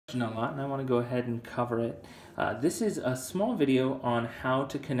A lot, and I want to go ahead and cover it. This is a small video on how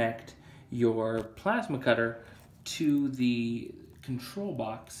to connect your plasma cutter to the control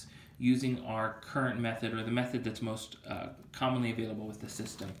box using our current method, or the method that's most commonly available with the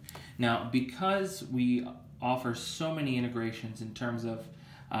system. Now, because we offer so many integrations in terms of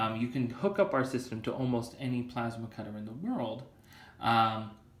you can hook up our system to almost any plasma cutter in the world,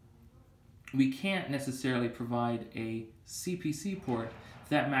 we can't necessarily provide a CPC port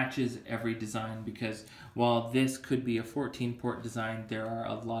that matches every design, because while this could be a 14-port design, there are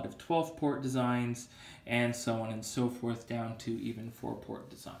a lot of 12-port designs and so on and so forth, down to even 4-port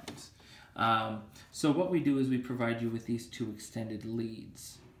designs. So what we do is we provide you with these two extended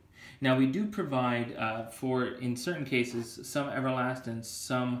leads. Now we do provide in certain cases, some Everlast and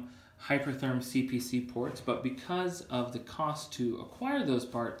some Hypertherm CPC ports, but because of the cost to acquire those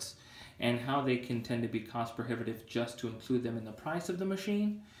parts and how they can tend to be cost prohibitive just to include them in the price of the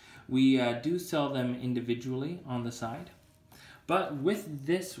machine, we do sell them individually on the side. But with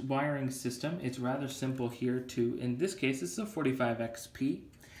this wiring system, it's rather simple here to, in this case, this is a 45XP.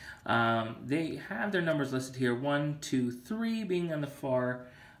 They have their numbers listed here, 1, 2, 3 being on the far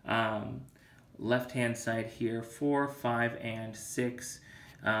left-hand side here, 4, 5, and 6.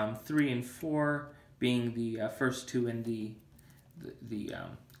 3 and 4 being the first two in the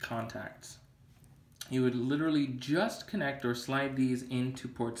contacts. You would literally just connect or slide these into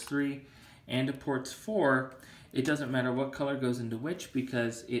ports 3 and to ports 4. It doesn't matter what color goes into which,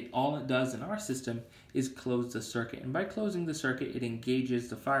 because all it does in our system is close the circuit. And by closing the circuit, it engages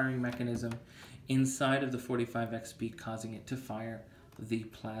the firing mechanism inside of the 45XP, causing it to fire the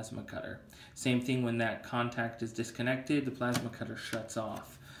plasma cutter. Same thing when that contact is disconnected, the plasma cutter shuts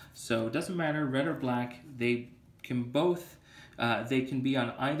off. So it doesn't matter red or black, they can be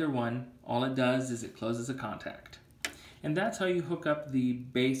on either one. All it does is it closes a contact. And that's how you hook up the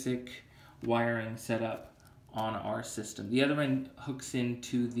basic wiring setup on our system. The other end hooks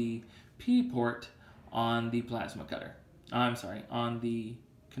into the P port on the plasma cutter. I'm sorry, on the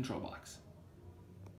control box.